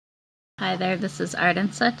Hi there, this is Art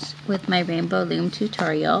and Such with my Rainbow Loom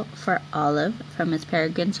tutorial for Olive from Miss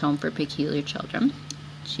Peregrine's Home for Peculiar Children.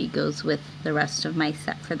 She goes with the rest of my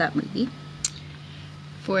set for that movie.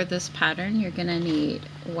 For this pattern, you're going to need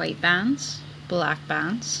white bands, black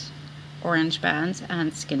bands, orange bands,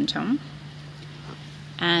 and skin tone.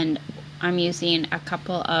 And I'm using a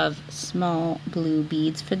couple of small blue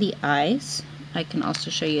beads for the eyes. I can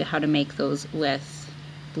also show you how to make those with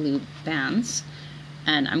blue bands.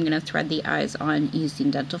 And I'm going to thread the eyes on using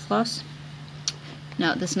dental floss.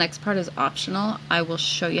 Now this next part is optional. I will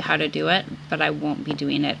show you how to do it, but I won't be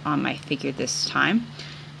doing it on my figure this time.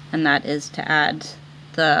 And that is to add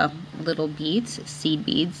the little beads, seed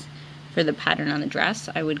beads, for the pattern on the dress.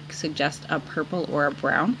 I would suggest a purple or a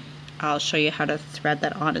brown. I'll show you how to thread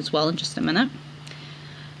that on as well in just a minute.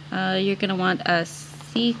 You're going to want a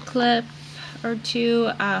C-clip or two,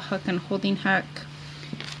 a hook and holding hook,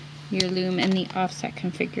 your loom in the offset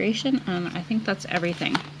configuration, and I think that's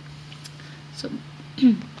everything. So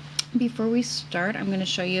before we start, I'm going to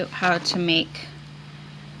show you how to make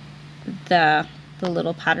the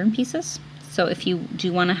little pattern pieces. So if you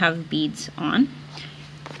do want to have beads on,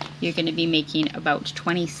 you're going to be making about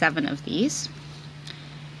 27 of these.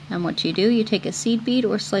 And what you do, you take a seed bead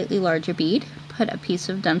or slightly larger bead, put a piece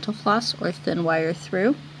of dental floss or thin wire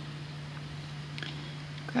through,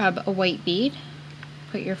 grab a white bead,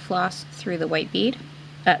 put your floss through the white bead,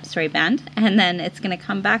 band, and then it's going to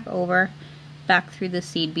come back through the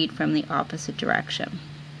seed bead from the opposite direction.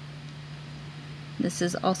 This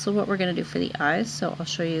is also what we're going to do for the eyes, so I'll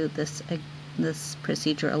show you this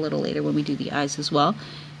procedure a little later when we do the eyes as well.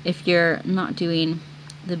 If you're not doing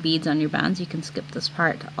the beads on your bands, you can skip this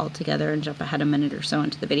part altogether and jump ahead a minute or so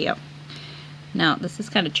into the video. Now this is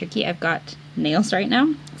kind of tricky. I've got nails right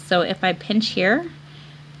now, so if I pinch here,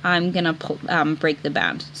 I'm gonna break the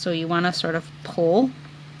band. So you want to sort of pull,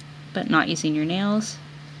 but not using your nails.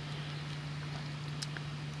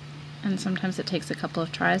 And sometimes it takes a couple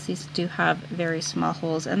of tries. These do have very small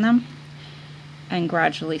holes in them. And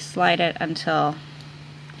gradually slide it until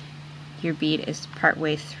your bead is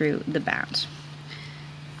partway through the band.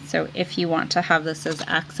 So if you want to have this as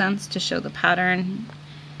accents to show the pattern,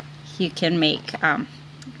 you can make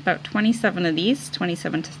about 27 of these,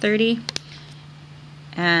 27 to 30.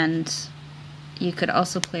 And you could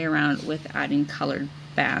also play around with adding colored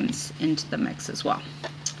bands into the mix as well.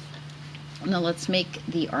 Now let's make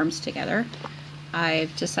the arms together.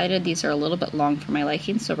 I've decided these are a little bit long for my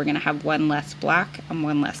liking, so we're going to have one less black and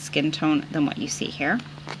one less skin tone than what you see here,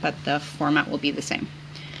 but the format will be the same.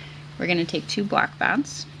 We're going to take 2 black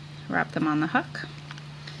bands, wrap them on the hook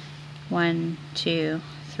 1, 2,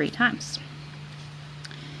 3 times.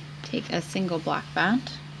 Take a single black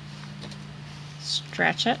band,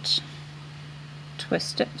 stretch it,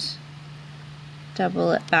 twist it,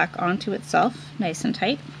 double it back onto itself nice and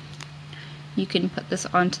tight. You can put this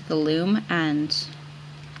onto the loom and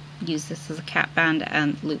use this as a cap band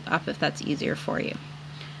and loop up if that's easier for you.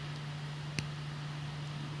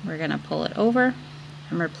 We're going to pull it over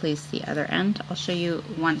and replace the other end. I'll show you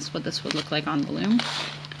once what this would look like on the loom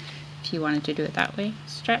if you wanted to do it that way.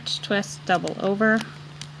 Stretch, twist, double over,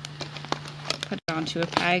 put it onto a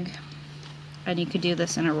peg. And you could do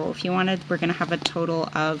this in a row if you wanted. We're going to have a total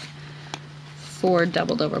of 4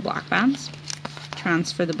 doubled over black bands.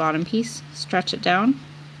 Transfer the bottom piece, stretch it down,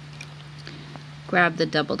 grab the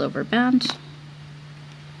doubled over band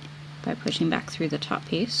by pushing back through the top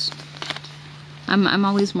piece. I'm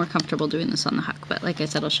always more comfortable doing this on the hook, but like I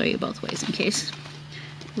said, I'll show you both ways in case.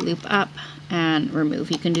 Loop up and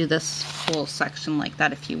remove. You can do this whole section like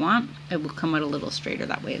that if you want. It will come out a little straighter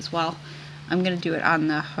that way as well. I'm going to do it on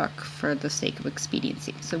the hook for the sake of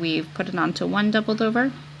expediency. So we've put it onto 1 doubled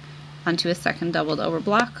over, onto a 2nd doubled over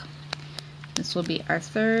block. This will be our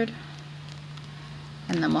 3rd,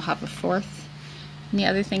 and then we'll have a 4th. And the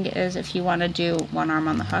other thing is, if you want to do one arm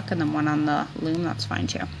on the hook and then one on the loom, that's fine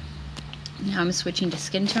too. Now I'm switching to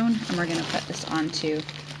skin tone, and we're going to put this onto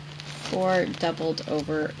 4 doubled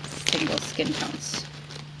over single skin tones.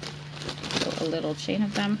 So a little chain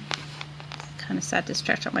of them. Kind of sad to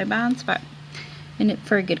stretch out my bands, but in it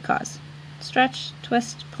for a good cause. Stretch,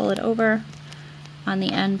 twist, pull it over, on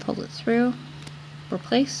the end pull it through,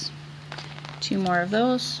 replace. 2 more of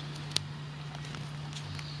those,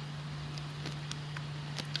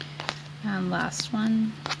 and last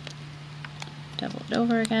one, double it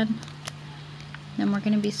over again. Then we're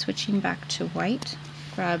going to be switching back to white.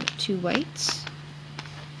 Grab 2 whites,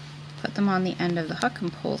 put them on the end of the hook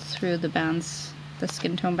and pull through the bands, the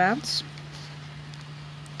skin tone bands.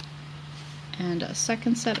 And a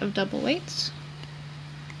 2nd set of double weights,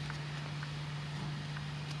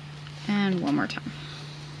 and one more time.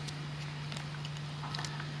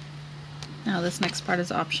 Now this next part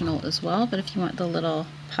is optional as well, but if you want the little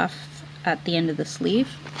puff at the end of the sleeve,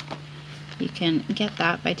 you can get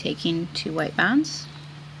that by taking 2 white bands,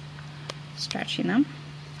 stretching them,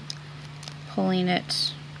 pulling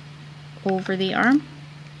it over the arm,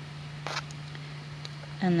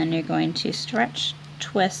 and then you're going to stretch,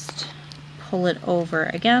 twist, pull it over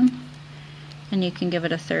again, and you can give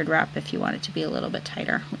it a 3rd wrap if you want it to be a little bit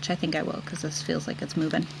tighter, which I think I will because this feels like it's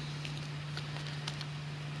moving.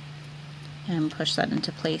 And push that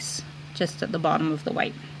into place just at the bottom of the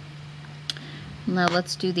white. Now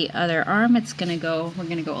let's do the other arm. We're gonna go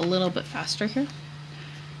a little bit faster here.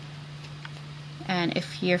 And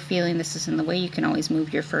if you're feeling this is in the way, you can always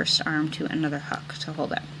move your first arm to another hook to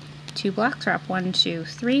hold it. 2 blocks, wrap 1, 2,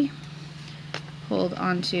 3, hold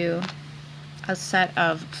onto a set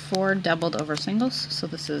of 4 doubled over singles. So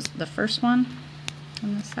this is the first one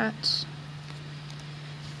in the set,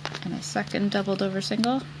 and a second doubled over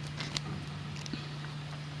single,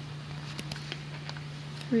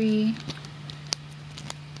 3,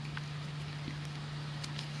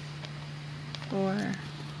 4,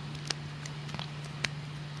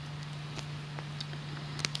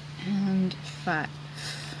 and 5.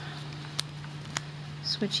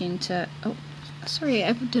 Switching to, oh, sorry,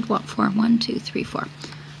 I did want 4. 1, 2, 3, 4.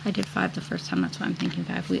 I did 5 the first time, that's why I'm thinking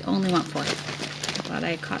 5. We only want 4. I thought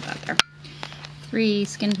I caught that there. 3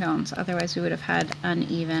 skin tones, otherwise we would have had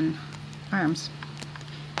uneven arms.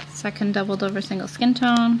 Second doubled over single skin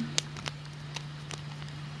tone,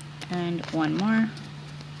 and 1 more.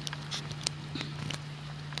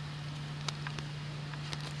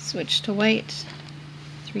 Switch to white,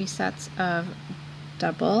 3 sets of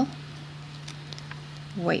double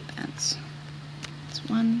white bands. That's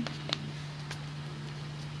 1,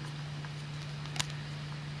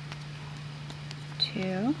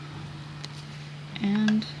 2,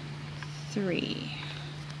 and 3.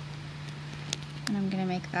 And I'm going to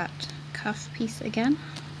make that cuff piece again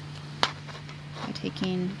by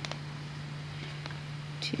taking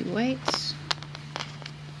 2 whites,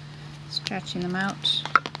 stretching them out,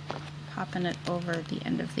 popping it over the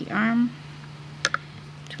end of the arm,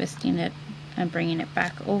 twisting it and bringing it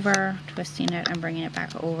back over, twisting it and bringing it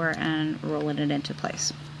back over, and rolling it into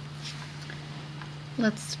place.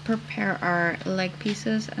 Let's prepare our leg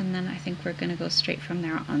pieces, and then I think we're going to go straight from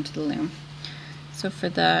there onto the loom. So for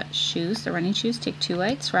the shoes, the running shoes, take 2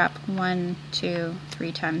 whites, wrap 1, 2,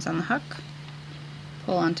 3 times on the hook,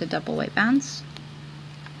 pull onto double white bands,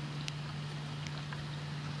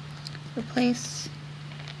 replace,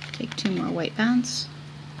 take 2 more white bands,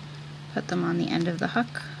 put them on the end of the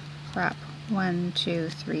hook, wrap 1, 2,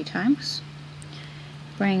 3 times,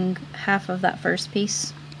 bring half of that first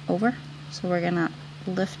piece over. So we're gonna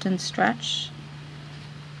lift and stretch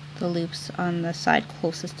the loops on the side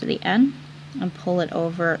closest to the end and pull it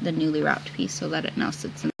over the newly wrapped piece so that it now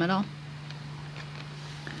sits in the middle.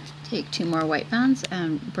 Take 2 more white bands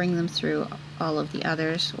and bring them through all of the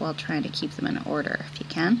others while trying to keep them in order if you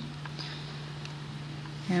can.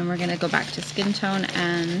 And we're gonna go back to skin tone,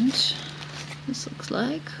 and this looks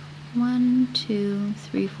like 1, 2,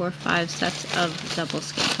 3, 4, 5 sets of double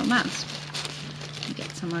skin tone bands.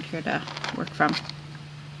 Get some out here to work from.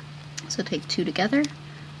 So take 2 together,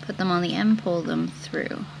 put them on the end, pull them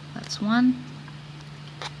through. That's 1,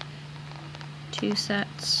 2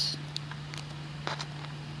 sets,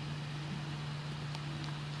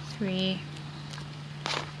 3,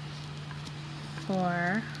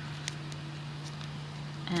 4,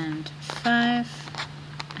 and 5.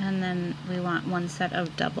 And then we want 1 set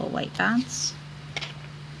of double white bands.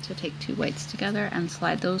 So take 2 whites together and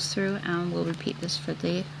slide those through, and we'll repeat this for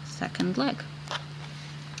the second leg.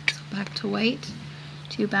 So back to white,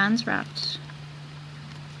 2 bands wrapped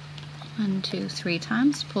 1, 2, 3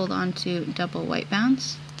 times, pulled onto double white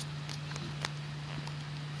bands,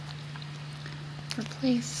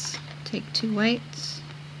 replace, take 2 whites,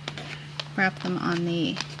 wrap them on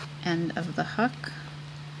the end of the hook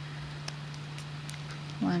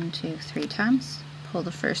 1, 2, 3 times, pull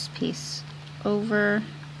the first piece over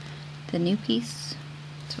the new piece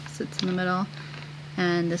so it sits in the middle,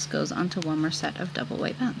 and this goes onto 1 more set of double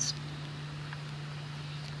white bands.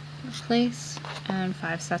 Replace, and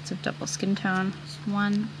 5 sets of double skin tone.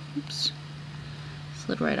 1, oops,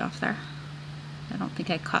 slid right off there. I don't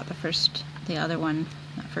think I caught the other one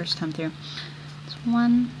that first time through. It's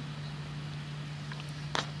 1,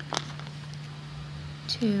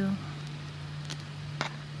 2,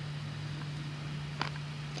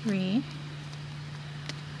 3,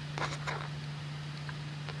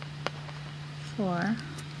 4,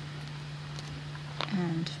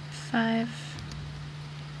 and 5,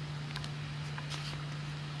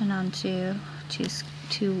 and onto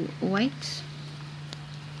 2 white.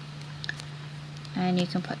 And you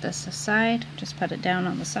can put this aside, just put it down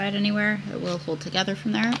on the side anywhere. It will hold together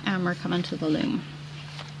from there, and we're coming to the loom.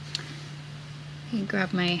 You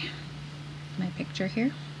grab my picture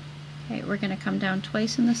here. Okay, we're going to come down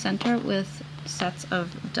twice in the center with sets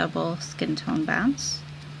of double skin tone bands.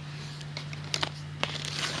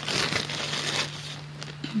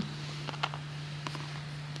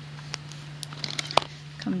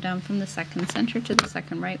 Come down from the second center to the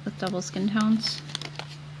second right with double skin tones,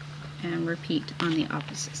 and repeat on the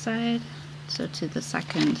opposite side. So to the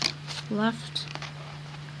second left,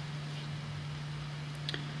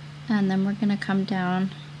 and then we're going to come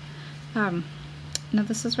down. Now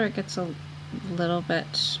this is where it gets a little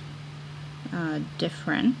bit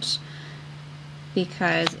different,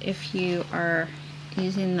 because if you are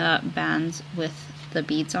using the bands with the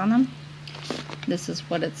beads on them, this is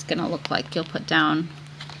what it's going to look like. You'll put down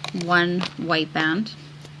 1 white band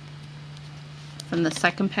from the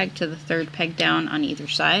second peg to the third peg down on either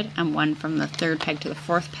side, and 1 from the third peg to the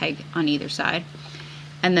fourth peg on either side.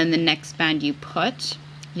 And then the next band you'll put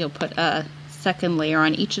a second layer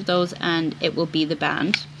on each of those, and it will be the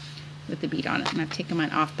band with the bead on it. And I've taken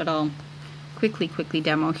mine off, but I'll quickly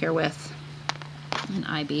demo here with an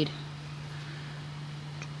eye bead.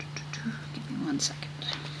 Give me 1 second.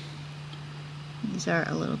 These are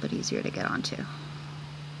a little bit easier to get onto.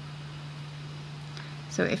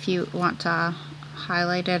 So if you want to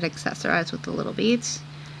highlight it, accessorize with the little beads,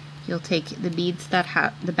 you'll take the beads that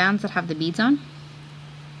have the bands that have the beads on,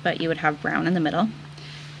 but you would have brown in the middle,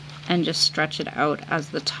 and just stretch it out as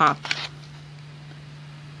the top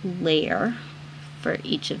layer for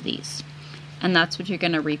each of these. And that's what you're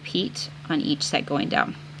going to repeat on each set going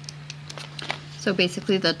down. So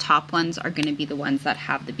basically the top ones are going to be the ones that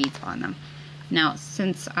have the beads on them. Now,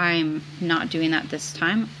 since I'm not doing that this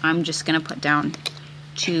time, I'm just going to put down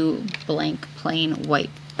 2 blank plain white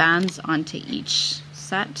bands onto each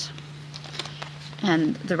set,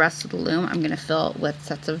 and the rest of the loom I'm going to fill with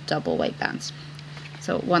sets of double white bands.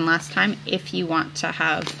 So one last time, if you want to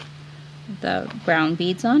have the brown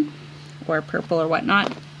beads on, or purple or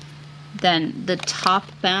whatnot, then the top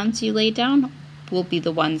bands you lay down will be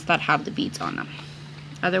the ones that have the beads on them.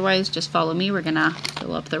 Otherwise, just follow me. We're going to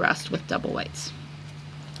fill up the rest with double whites.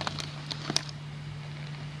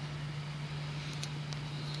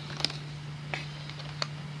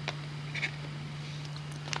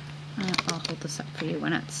 I'll hold this up for you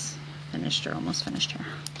when it's finished or almost finished here.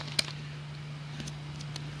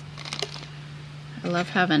 I love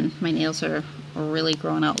having, my nails are really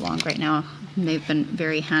growing out long right now. They've been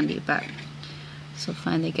very handy, but so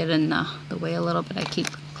fine they get in the way a little bit. I keep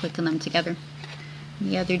clicking them together.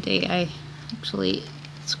 And the other day I actually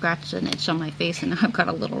scratched an itch on my face, and now I've got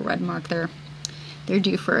a little red mark there. They're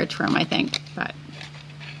due for a trim, I think, but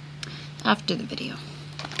after the video.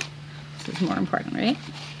 This is more important, right?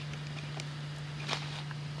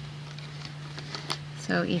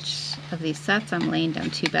 So each of these sets I'm laying down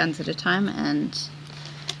 2 bands at a time, and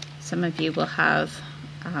some of you will have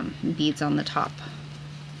beads on the top,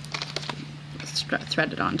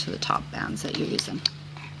 threaded onto the top bands that you're using.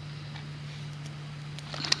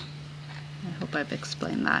 I hope I've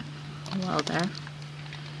explained that well there.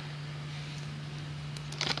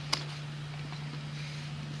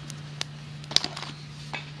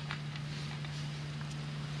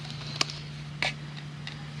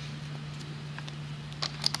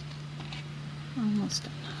 Almost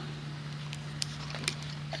done.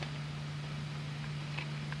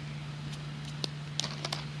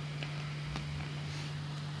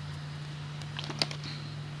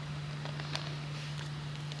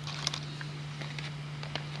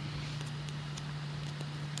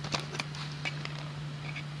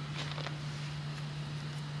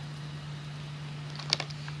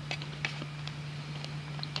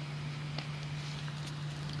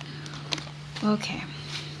 Okay.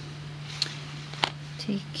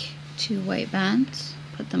 Take 2 white bands,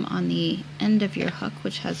 put them on the end of your hook,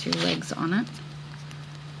 which has your legs on it,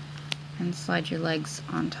 and slide your legs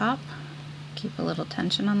on top. Keep a little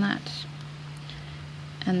tension on that.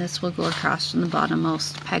 And this will go across from the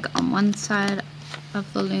bottommost peg on one side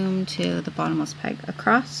of the loom to the bottommost peg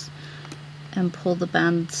across, and pull the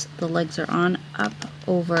bands the legs are on up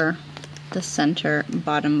over the center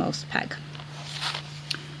bottommost peg.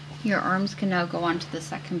 Your arms can now go onto the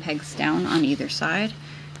second pegs down on either side.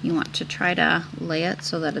 You want to try to lay it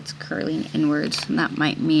so that it's curling inwards, and that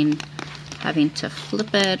might mean having to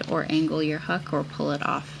flip it or angle your hook or pull it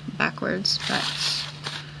off backwards, but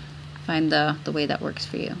find the way that works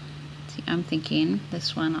for you. See, I'm thinking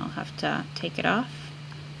this one I'll have to take it off,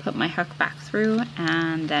 put my hook back through,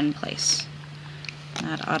 and then place.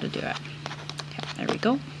 That ought to do it. Okay, there we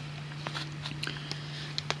go.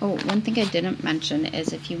 Oh, one thing I didn't mention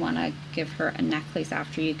is if you want to give her a necklace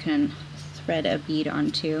after, you can thread a bead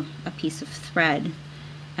onto a piece of thread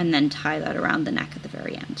and then tie that around the neck at the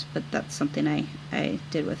very end. But that's something I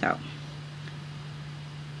did without.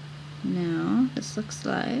 Now, this looks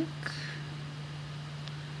like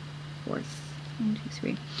 4th, 1, 2,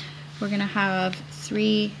 3. We're going to have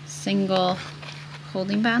 3 single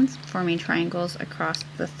holding bands forming triangles across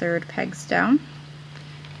the 3rd pegs down,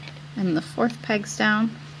 and the 4th pegs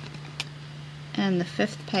down, and the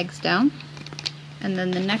 5th pegs down, and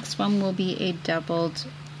then the next one will be a doubled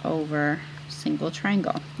over single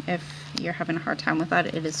triangle. If you're having a hard time with that,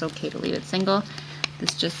 it is okay to leave it single.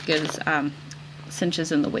 This just gives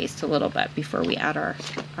cinches in the waist a little bit before we add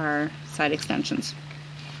our side extensions.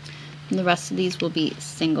 And the rest of these will be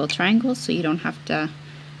single triangles, so you don't have to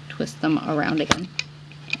twist them around again.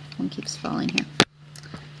 One keeps falling here.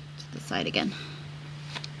 To the side again.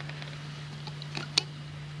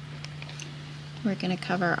 We're going to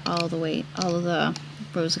cover all of the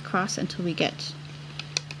rows across until we get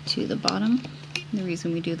to the bottom. The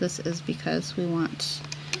reason we do this is because we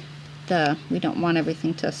don't want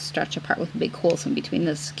everything to stretch apart with big holes in between.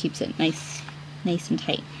 This keeps it nice and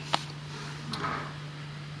tight.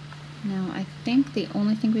 Now I think the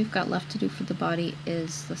only thing we've got left to do for the body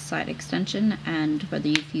is the side extension, and whether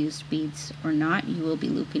you've used beads or not, you will be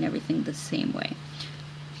looping everything the same way.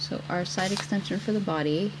 So our side extension for the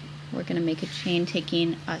body, we're going to make a chain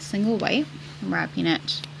taking a single white and wrapping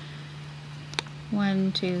it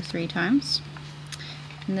 1, 2, 3 times.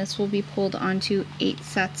 And this will be pulled onto 8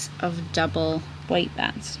 sets of double white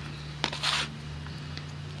bands.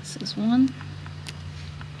 This is 1,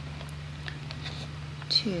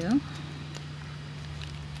 2,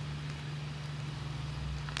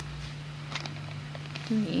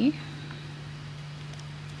 3,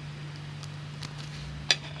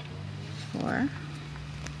 4,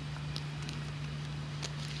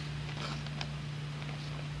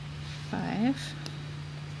 5,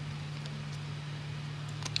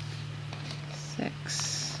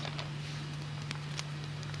 6,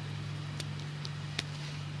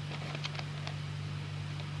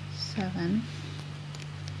 7,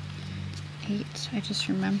 8. I just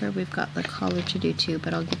remember we've got the collar to do too,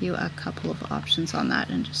 but I'll give you a couple of options on that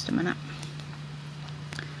in just a minute.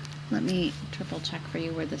 Let me triple check for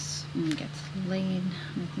you where this one gets laid.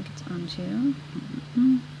 I think it's onto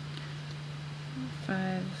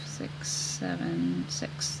 5, 6, 7,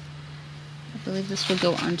 6. I believe this will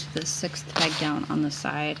go onto the 6th peg down on the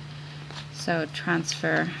side. So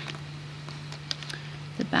transfer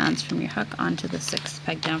the bands from your hook onto the 6th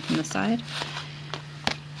peg down from the side.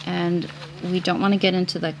 And we don't want to get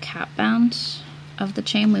into the cap band of the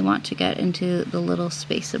chain, we want to get into the little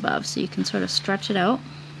space above. So you can sort of stretch it out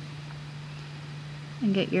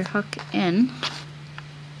and get your hook in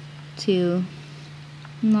to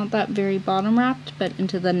not that very bottom wrapped, but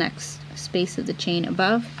into the next space of the chain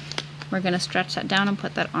above. We're going to stretch that down and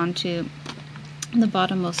put that onto the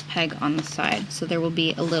bottommost peg on the side. So there will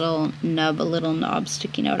be a little knob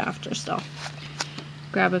sticking out after still.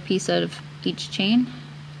 Grab a piece out of each chain,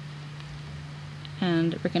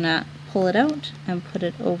 and we're going to pull it out and put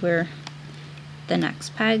it over the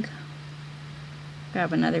next peg.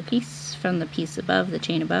 Grab another piece from the piece above, the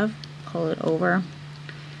chain above, pull it over.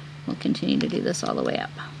 We'll continue to do this all the way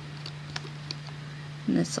up.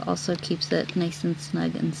 And this also keeps it nice and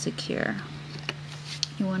snug and secure.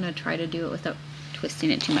 You want to try to do it without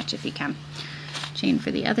twisting it too much if you can. Chain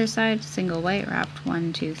for the other side, single white, wrapped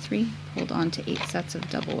 1, 2, 3, pulled onto 8 sets of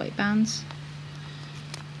double white bands.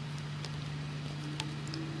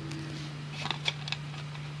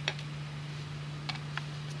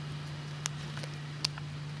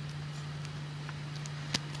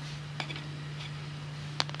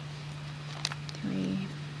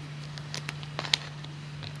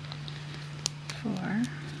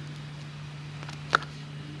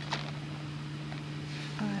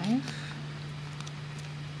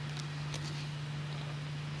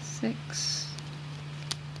 Six,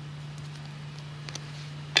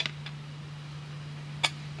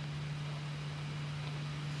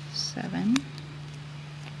 7,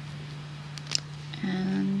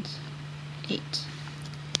 and 8.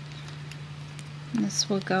 And this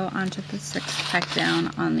will go onto the 6th peg down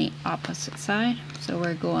on the opposite side. So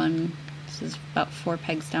we're going, this is about 4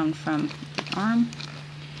 pegs down from the arm.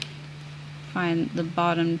 Find the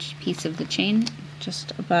bottomed piece of the chain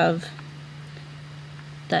just above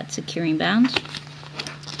that securing band.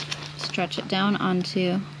 Stretch it down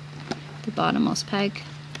onto the bottommost peg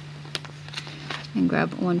and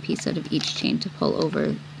grab one piece out of each chain to pull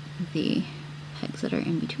over the pegs that are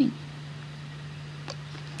in between.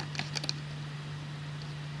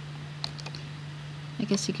 I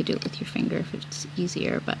guess you could do it with your finger if it's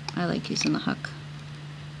easier, but I like using the hook.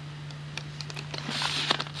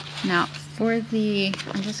 Now for I'm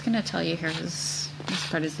just going to tell you here, this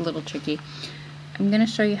part is a little tricky. I'm going to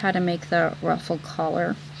show you how to make the ruffle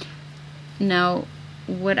collar. Now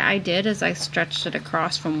what I did is I stretched it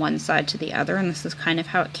across from one side to the other, and this is kind of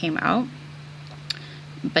how it came out.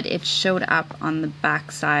 But it showed up on the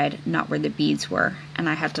back side, not where the beads were, and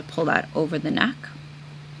I had to pull that over the neck.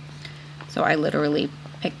 So I literally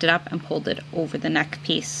picked it up and pulled it over the neck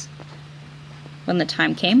piece when the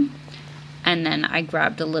time came. And then I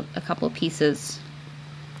grabbed a couple pieces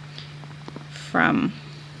from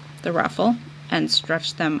the ruffle and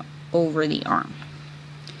stretched them over the arm.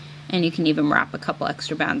 And you can even wrap a couple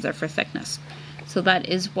extra bands there for thickness. So that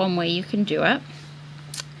is one way you can do it.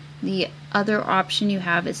 The other option you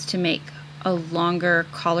have is to make a longer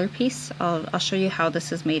collar piece. I'll show you how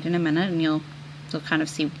this is made in a minute, and you'll kind of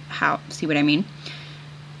see what I mean.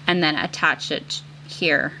 And then attach it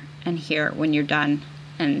here and here when you're done,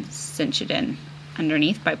 and cinch it in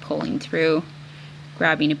underneath by pulling through,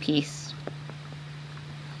 grabbing a piece,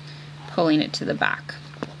 pulling it to the back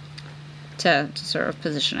to sort of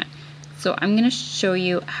position it. So I'm going to show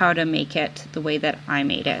you how to make it the way that I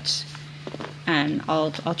made it, and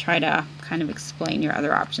I'll try to kind of explain your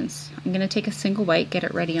other options. I'm going to take a single white, get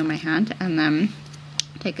it ready on my hand, and then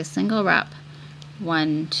take a single wrap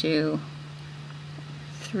 1, 2,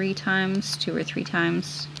 3 times, 2 or 3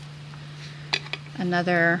 times,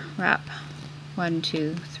 another wrap 1,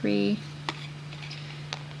 2, 3.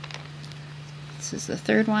 This is the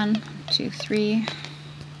third one, 1, 2, 3,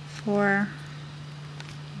 4,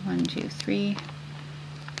 1, 2, 3,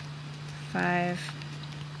 5,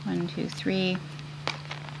 1, 2, 3,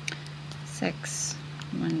 6,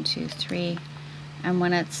 1, 2, 3, and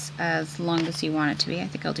when it's as long as you want it to be, I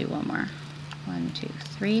think I'll do one more. 1, 2,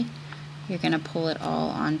 3. You're going to pull it all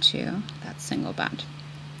onto that single band.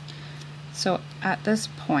 So at this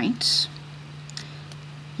point,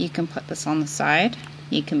 you can put this on the side.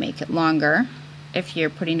 You can make it longer. If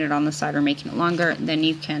you're putting it on the side or making it longer, then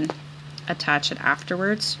you can attach it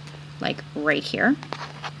afterwards, like right here.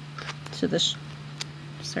 To the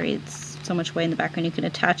sorry, it's so much way in the background. You can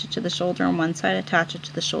attach it to the shoulder on one side, attach it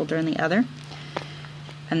to the shoulder on the other.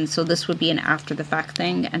 And so this would be an after the fact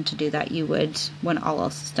thing, and to do that you would, when all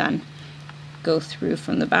else is done, go through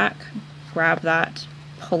from the back, grab that,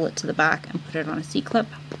 pull it to the back and put it on a C-clip,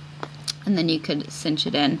 and then you could cinch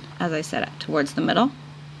it in, as I said, towards the middle.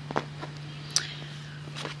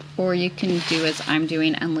 Or you can do as I'm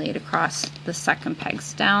doing and lay it across the second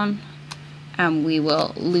pegs down, and we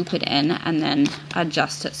will loop it in and then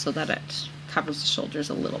adjust it so that it covers the shoulders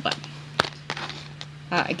a little bit.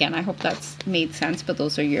 Again, I hope that's made sense, but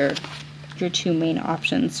those are your 2 main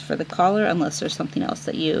options for the collar, unless there's something else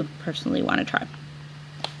that you personally want to try.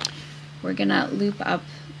 We're gonna loop up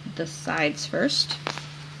the sides first.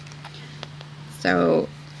 So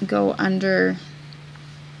go under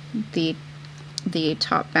the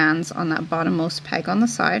top bands on that bottommost peg on the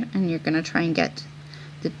side, and you're gonna try and get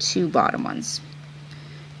the 2 bottom ones.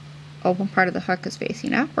 Open part of the hook is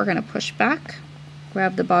facing up. We're gonna push back,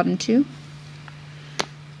 grab the bottom 2.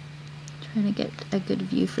 Trying to get a good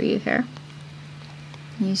view for you here.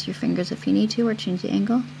 Use your fingers if you need to, or change the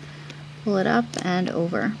angle. Pull it up and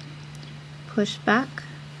over. Push back.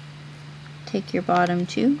 Take your bottom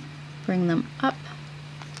 2, bring them up,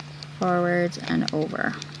 forwards, and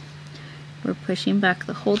over. We're pushing back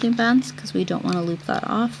the holding bands because we don't want to loop that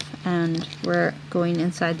off, and we're going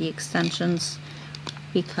inside the extensions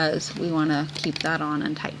because we want to keep that on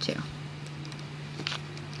and tight too.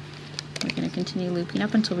 We're going to continue looping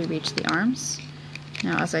up until we reach the arms.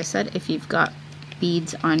 Now, as I said, if you've got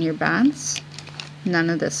beads on your bands,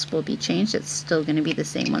 none of this will be changed. It's still going to be the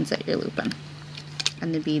same ones that you're looping,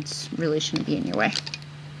 and the beads really shouldn't be in your way.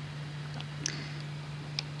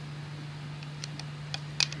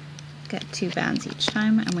 Get 2 bands each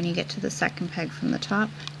time, and when you get to the second peg from the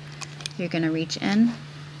top, you're going to reach in,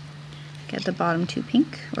 get the bottom 2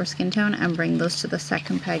 pink or skin tone, and bring those to the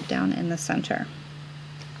second peg down in the center.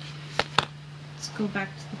 Let's go back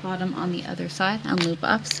to the bottom on the other side and loop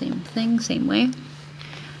up. Same thing, same way.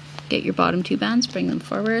 Get your bottom 2 bands, bring them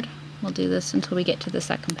forward. We'll do this until we get to the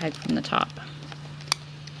second peg from the top.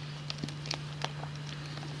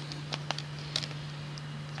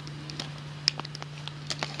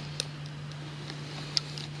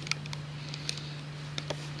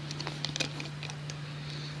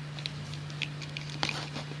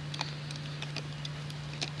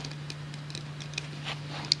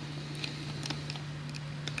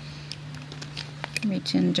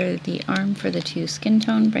 Reach under the arm for the 2 skin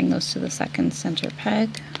tone, bring those to the second center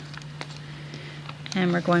peg.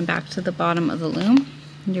 And we're going back to the bottom of the loom.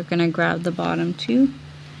 You're going to grab the bottom 2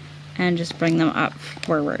 and just bring them up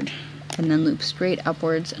forward. And then loop straight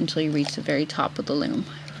upwards until you reach the very top of the loom.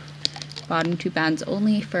 Bottom 2 bands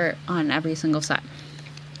only on every single set.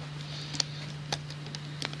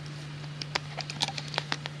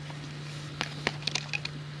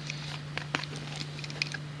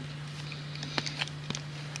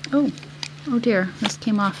 Oh dear, this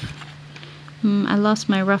came off. I lost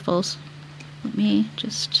my ruffles. Let me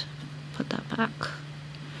just put that back.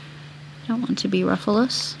 I don't want to be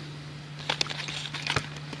ruffleless.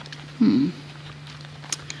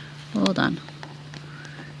 Hold on.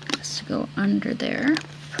 Has to go under there.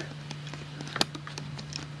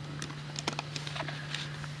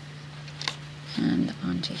 And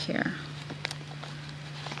onto here.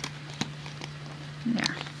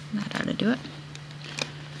 There. That ought to do it.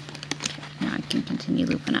 Now I can continue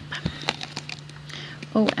looping up.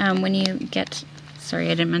 Oh, when you get, sorry,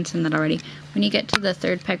 I didn't mention that already. When you get to the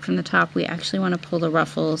 3rd peg from the top, we actually want to pull the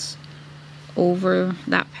ruffles over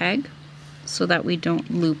that peg so that we don't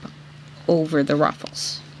loop over the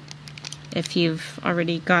ruffles. If you've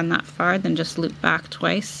already gone that far, then just loop back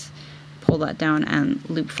twice, pull that down, and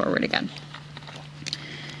loop forward again.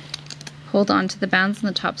 Hold on to the bands in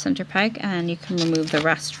the top center peg, and you can remove the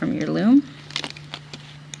rest from your loom.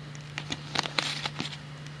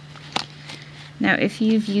 Now, if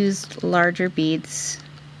you've used larger beads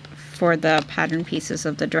for the pattern pieces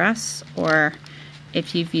of the dress, or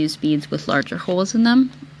if you've used beads with larger holes in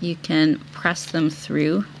them, you can press them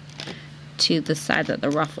through to the side that the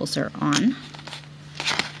ruffles are on.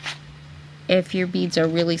 If your beads are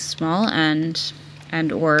really small and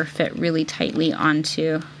or fit really tightly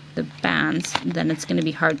onto the bands, then it's going to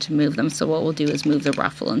be hard to move them. So what we'll do is move the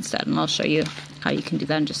ruffle instead, and I'll show you how you can do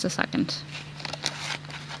that in just a second.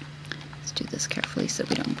 Do this carefully so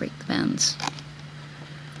we don't break the bands.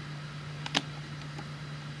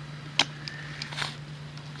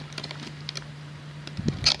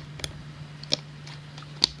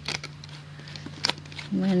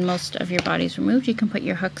 When most of your body's removed, you can put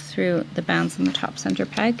your hook through the bands in the top center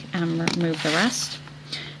peg and remove the rest.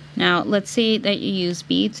 Now, let's say that you use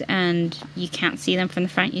beads and you can't see them from the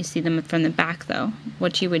front, you see them from the back though.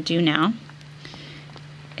 What you would do now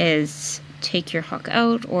is take your hook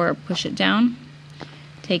out or push it down,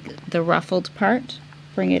 take the ruffled part,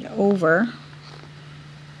 bring it over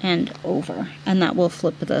and over, and that will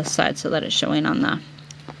flip the side so that it's showing on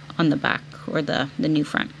the back or the new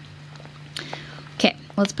front. Okay,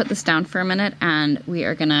 let's put this down for a minute, and we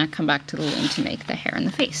are gonna come back to the loom to make the hair and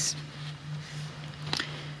the face.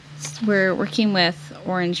 So we're working with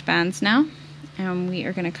orange bands now, and we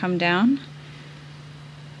are gonna come down,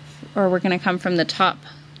 or we're gonna come from the top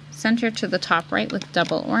center to the top right with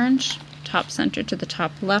double orange, top center to the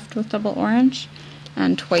top left with double orange,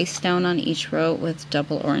 and twice down on each row with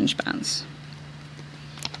double orange bands.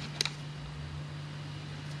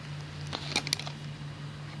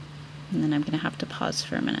 And then I'm going to have to pause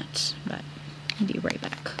for a minute, but I'll be right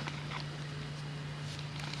back.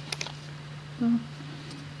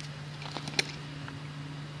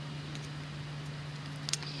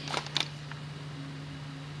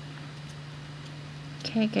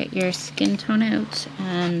 Okay, get your skin tone out,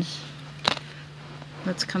 and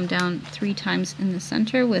let's come down 3 times in the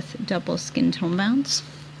center with double skin tone bands,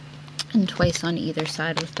 and twice on either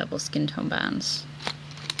side with double skin tone bands.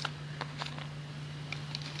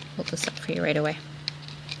 Hold this up for you right away.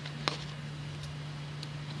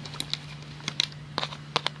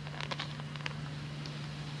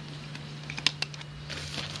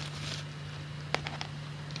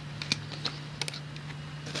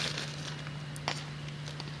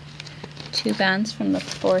 Two bands from the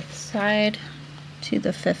 4th side to the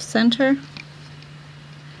 5th center.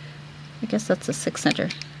 I guess that's the 6th center.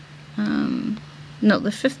 No,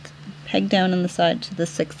 the 5th peg down on the side to the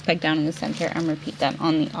 6th peg down in the center, and repeat that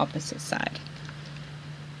on the opposite side.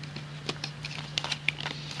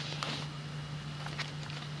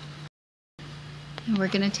 And we're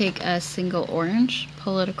going to take a single orange,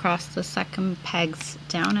 pull it across the 2nd pegs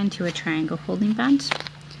down into a triangle holding band,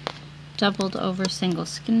 doubled over single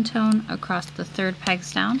skin tone across the 3rd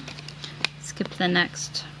pegs down, skip the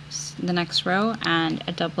next row, and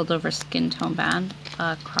a doubled over skin tone band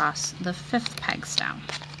across the 5th pegs down.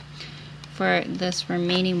 For this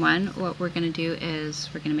remaining one, what we're going to do is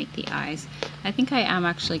we're going to make the eyes. I think I am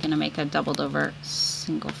actually going to make a doubled over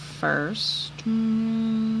single first.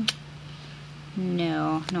 No,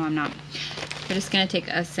 I'm not. We're just going to take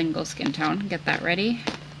a single skin tone, get that ready.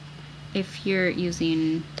 If you're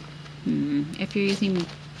using If you're using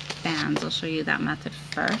bands, I'll show you that method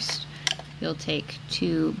first. You'll take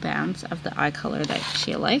 2 bands of the eye color that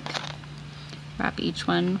you like, wrap each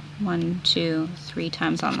one 1, 2, 3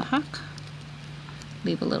 times on the hook,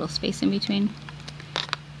 leave a little space in between,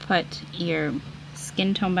 put your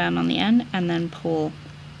skin tone band on the end, and then pull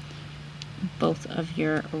both of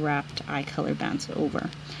your wrapped eye color bands over.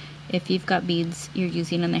 If you've got beads you're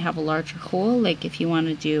using and they have a larger hole, like if you want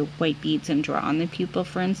to do white beads and draw on the pupil,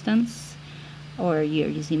 for instance, or you're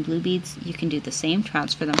using blue beads, you can do the same,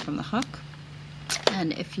 transfer them from the hook.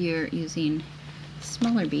 And if you're using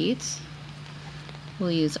smaller beads,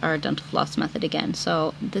 we'll use our dental floss method again.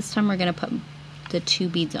 So this time we're going to put the 2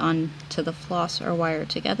 beads onto the floss or wire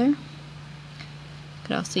together. You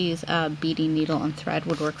could also use a beading needle and thread,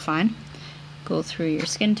 would work fine. Go through your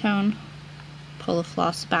skin tone, pull the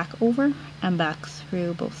floss back over and back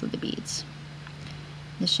through both of the beads.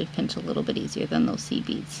 This should pinch a little bit easier than those seed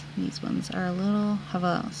beads. These ones are have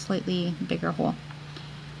a slightly bigger hole.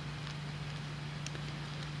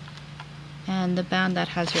 And the band that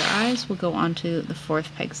has your eyes will go onto the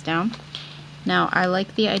 4th pegs down. Now I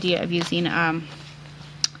like the idea of using a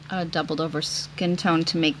doubled over skin tone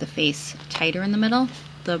to make the face tighter in the middle.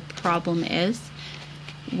 The problem is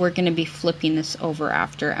we're going to be flipping this over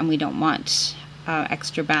after, and we don't want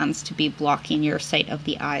extra bands to be blocking your sight of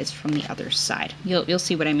the eyes from the other side. You'll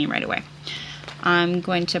see what I mean right away. I'm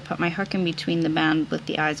going to put my hook in between the band with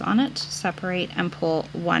the eyes on it, separate and pull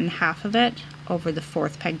 1/2 of it over the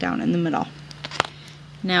 4th peg down in the middle.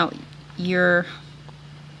 Now your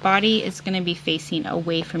body is going to be facing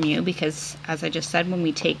away from you because, as I just said, when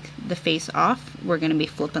we take the face off, we're going to be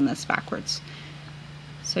flipping this backwards.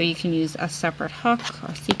 So you can use a separate hook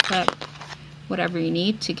or C-clip, whatever you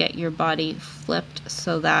need to get your body flipped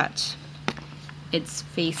so that it's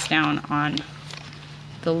face down on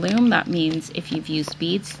the loom. That means if you've used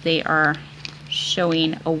beads, they are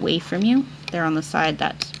showing away from you. They're on the side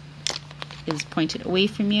that is pointed away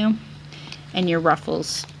from you, and your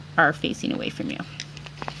ruffles are facing away from you.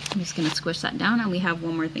 I'm just going to squish that down, and we have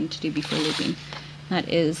one more thing to do before looping. That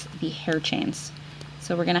is the hair chains.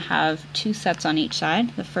 So we're going to have 2 sets on each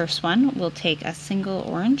side. The first one, we'll take a single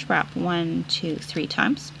orange, wrap 1, 2, 3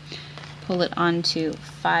 times, pull it onto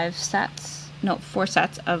 4 sets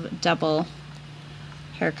of double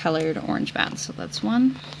hair colored orange bands. So that's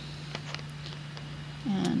 1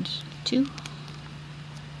 and 2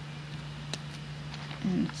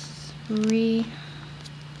 and 3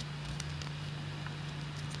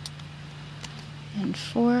 and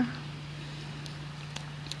 4.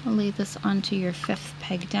 I'll lay this onto your 5th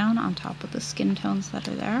peg down on top of the skin tones that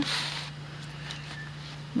are there.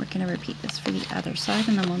 We're going to repeat this for the other side,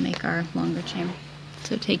 and then we'll make our longer chain.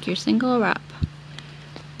 So take your single, wrap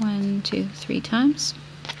 1, 2, 3 times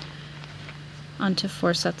onto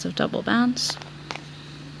 4 sets of double bands.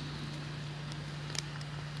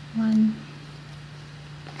 1,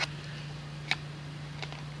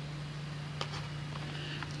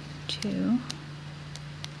 2,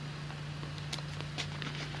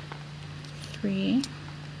 3,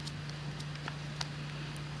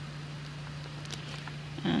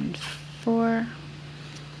 and 4.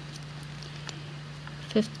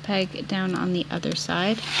 5th peg down on the other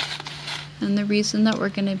side. And the reason that we're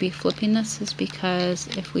going to be flipping this is because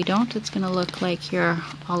if we don't, it's going to look like your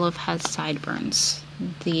olive has sideburns.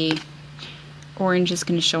 The orange is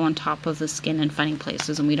going to show on top of the skin in funny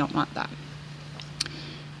places, and we don't want that.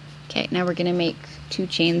 Okay, now we're going to make 2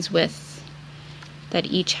 chains that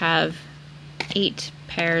each have 8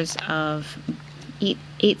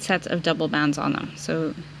 sets of double bands on them.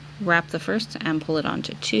 So wrap the first and pull it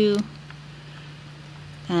onto 2,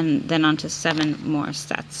 and then onto 7 more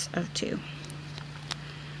sets of 2.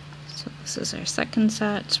 So this is our second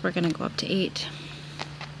set. We're going to go up to 8,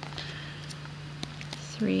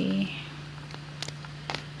 3,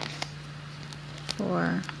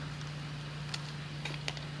 4,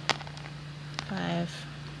 5,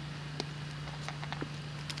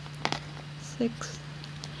 6,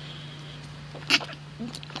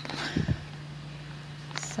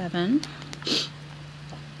 7,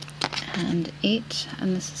 and 8.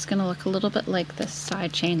 And this is going to look a little bit like the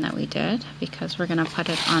side chain that we did, because we're going to put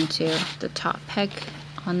it onto the top peg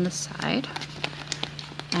on the side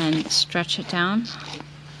and stretch it down,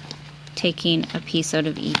 taking a piece out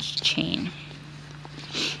of each chain.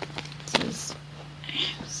 This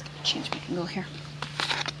is, change my angle here.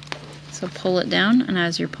 So pull it down, and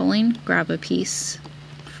as you're pulling, grab a piece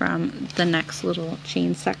from the next little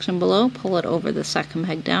chain section below, pull it over the second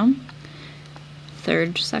peg down,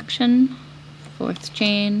 3rd section, 4th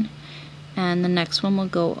chain, and the next one will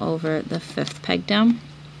go over the 5th peg down.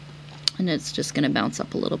 and it's just going to bounce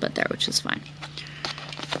up a little bit there, which is fine.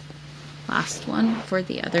 Last one for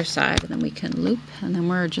the other side, and then we can loop, and then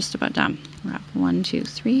we're just about done. Wrap 1, 2,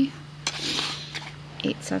 3,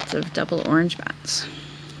 8 sets of double orange bands.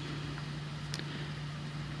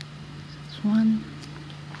 1,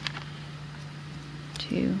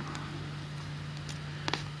 2,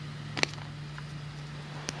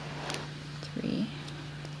 3,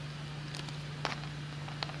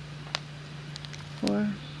 4,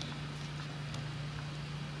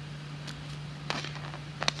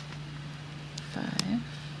 5,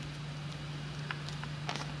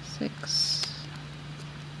 6,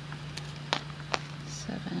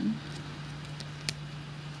 7,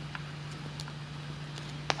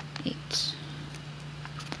 8.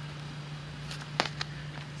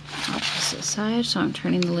 Opposite side, so I'm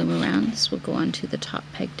turning the loom around. This will go onto the top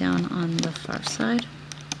peg down on the far side.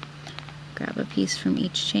 Grab a piece from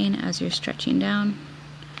each chain as you're stretching down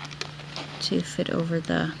to fit over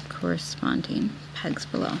the corresponding pegs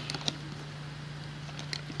below.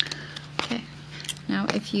 Okay, now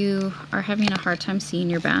if you are having a hard time seeing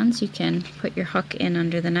your bands, you can put your hook in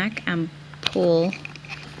under the neck and pull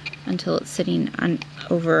until it's sitting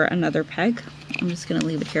over another peg. I'm just going to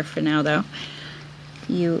leave it here for now though.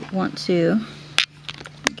 You want to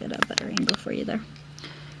get a better angle for you there.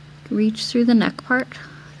 Reach through the neck part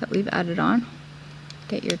that we've added on.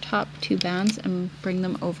 Get your top 2 bands and bring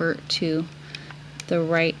them over to the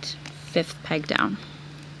right 5th peg down.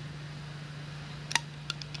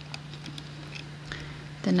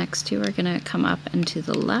 The next 2 are going to come up and to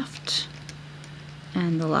the left,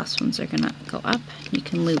 and the last ones are going to go up. You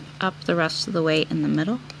can loop up the rest of the way in the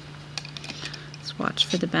middle. Let's watch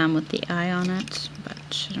for the band with the eye on it, but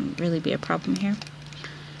it shouldn't really be a problem here.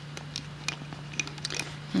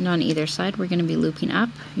 And on either side we're going to be looping up.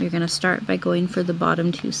 You're going to start by going for the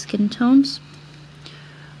bottom 2 skin tones.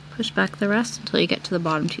 Push back the rest until you get to the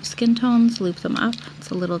bottom 2 skin tones, loop them up. It's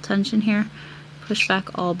a little tension here. Push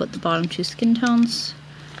back all but the bottom 2 skin tones,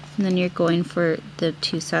 and then you're going for the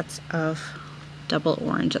 2 sets of double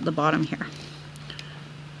orange at the bottom here.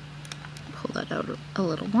 Pull that out a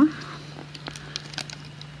little more.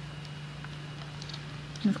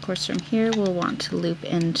 And of course from here we'll want to loop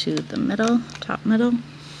into the middle, top middle.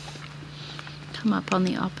 Come up on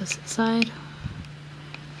the opposite side.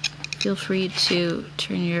 Feel free to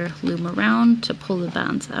turn your loom around to pull the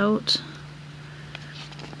bands out.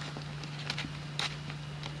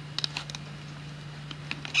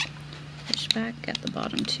 Push back at the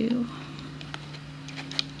bottom 2.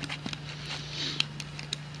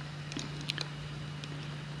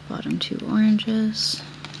 Bottom 2 oranges.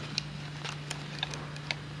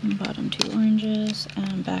 And bottom 2 oranges,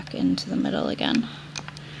 and back into the middle again.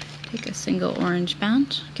 Take a single orange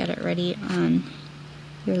band, get it ready on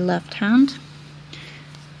your left hand.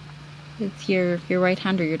 With your right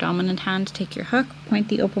hand or your dominant hand, take your hook, point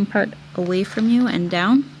the open part away from you and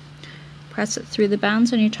down. Press it through the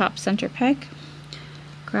bands on your top center peg.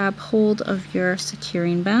 Grab hold of your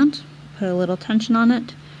securing band, put a little tension on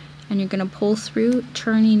it, and you're going to pull through,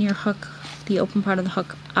 turning your hook, the open part of the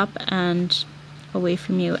hook, up and away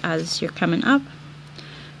from you as you're coming up.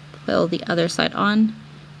 Pull the other side on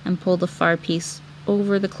and pull the far piece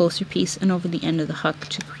over the closer piece and over the end of the hook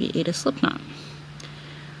to create a slip knot.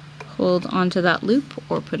 Hold onto that loop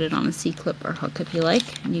or put it on a C-clip or hook if you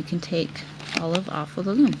like, and you can take Olive off of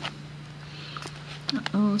the loom.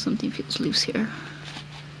 Uh-oh, something feels loose here.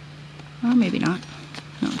 Or maybe not.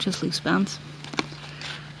 No, just loose bands.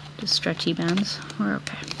 Just stretchy bands. We're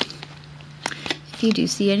okay. If you do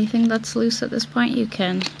see anything that's loose at this point, you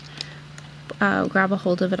can grab a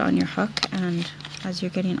hold of it on your hook, and as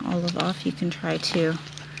you're getting Olive off, you can try to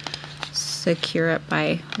secure it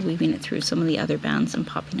by weaving it through some of the other bands and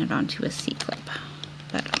popping it onto a C-clip.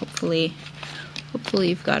 But hopefully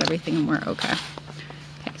you've got everything and we're okay.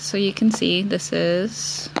 Okay, so you can see this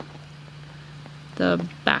is the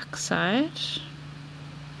back side,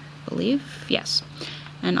 I believe. Yes.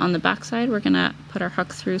 And on the back side, we're gonna put our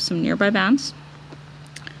hook through some nearby bands.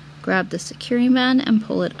 Grab the securing band and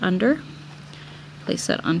pull it under. Place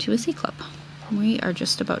it onto a C-clip. We are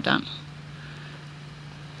just about done.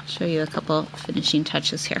 I'll show you a couple finishing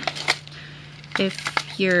touches here.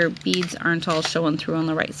 If your beads aren't all showing through on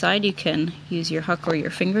the right side, you can use your hook or your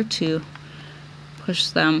finger to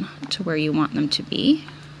push them to where you want them to be.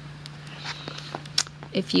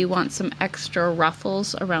 If you want some extra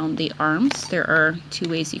ruffles around the arms, there are 2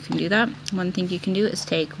 ways you can do that. One thing you can do is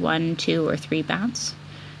take 1, 2, or 3 bands,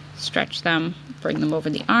 stretch them, bring them over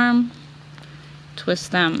the arm,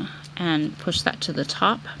 twist them, and push that to the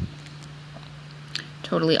top.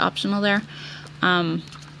 Totally optional there.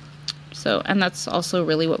 So, and that's also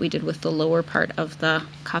really what we did with the lower part of the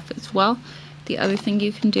cuff as well. The other thing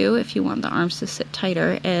you can do if you want the arms to sit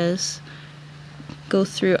tighter is go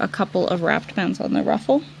through a couple of wrapped bands on the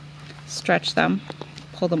ruffle, stretch them,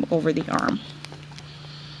 pull them over the arm,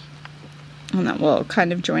 and that will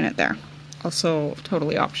kind of join it there. Also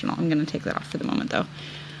totally optional. I'm going to take that off for the moment though.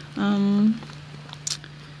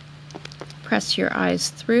 Press your eyes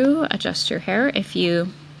through, adjust your hair. If you,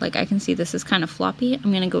 like I can see this is kind of floppy,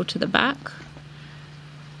 I'm going to go to the back,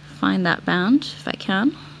 find that band if I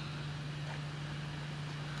can.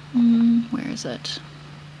 Where is it?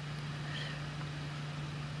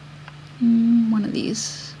 One of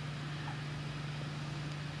these.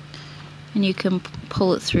 And you can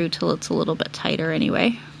pull it through till it's a little bit tighter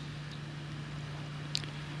anyway.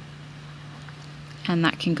 And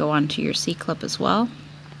that can go onto your C-clip as well.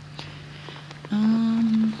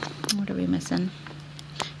 What are we missing?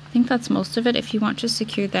 I think that's most of it. If you want to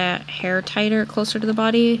secure the hair tighter, closer to the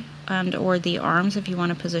body, and or the arms, if you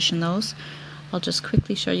want to position those, I'll just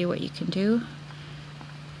quickly show you what you can do.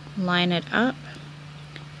 Line it up,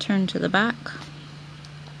 turn to the back,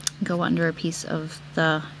 go under a piece of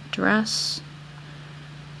the dress,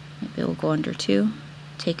 maybe we'll go under two,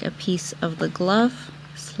 take a piece of the glove,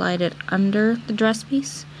 slide it under the dress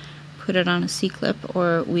piece, put it on a C-clip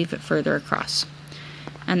or weave it further across.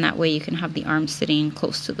 And that way you can have the arms sitting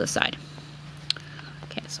close to the side.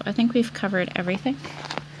 Okay, so I think we've covered everything.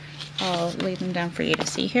 I'll lay them down for you to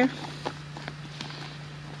see here.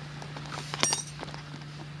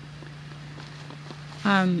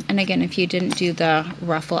 And again, if you didn't do the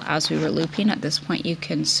ruffle as we were looping, at this point you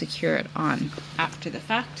can secure it on after the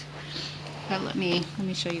fact. But let me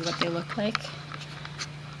show you what they look like.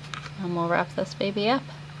 And we'll wrap this baby up.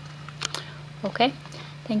 Okay,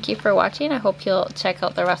 thank you for watching. I hope you'll check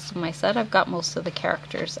out the rest of my set. I've got most of the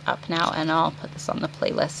characters up now, and I'll put this on the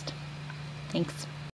playlist. Thanks.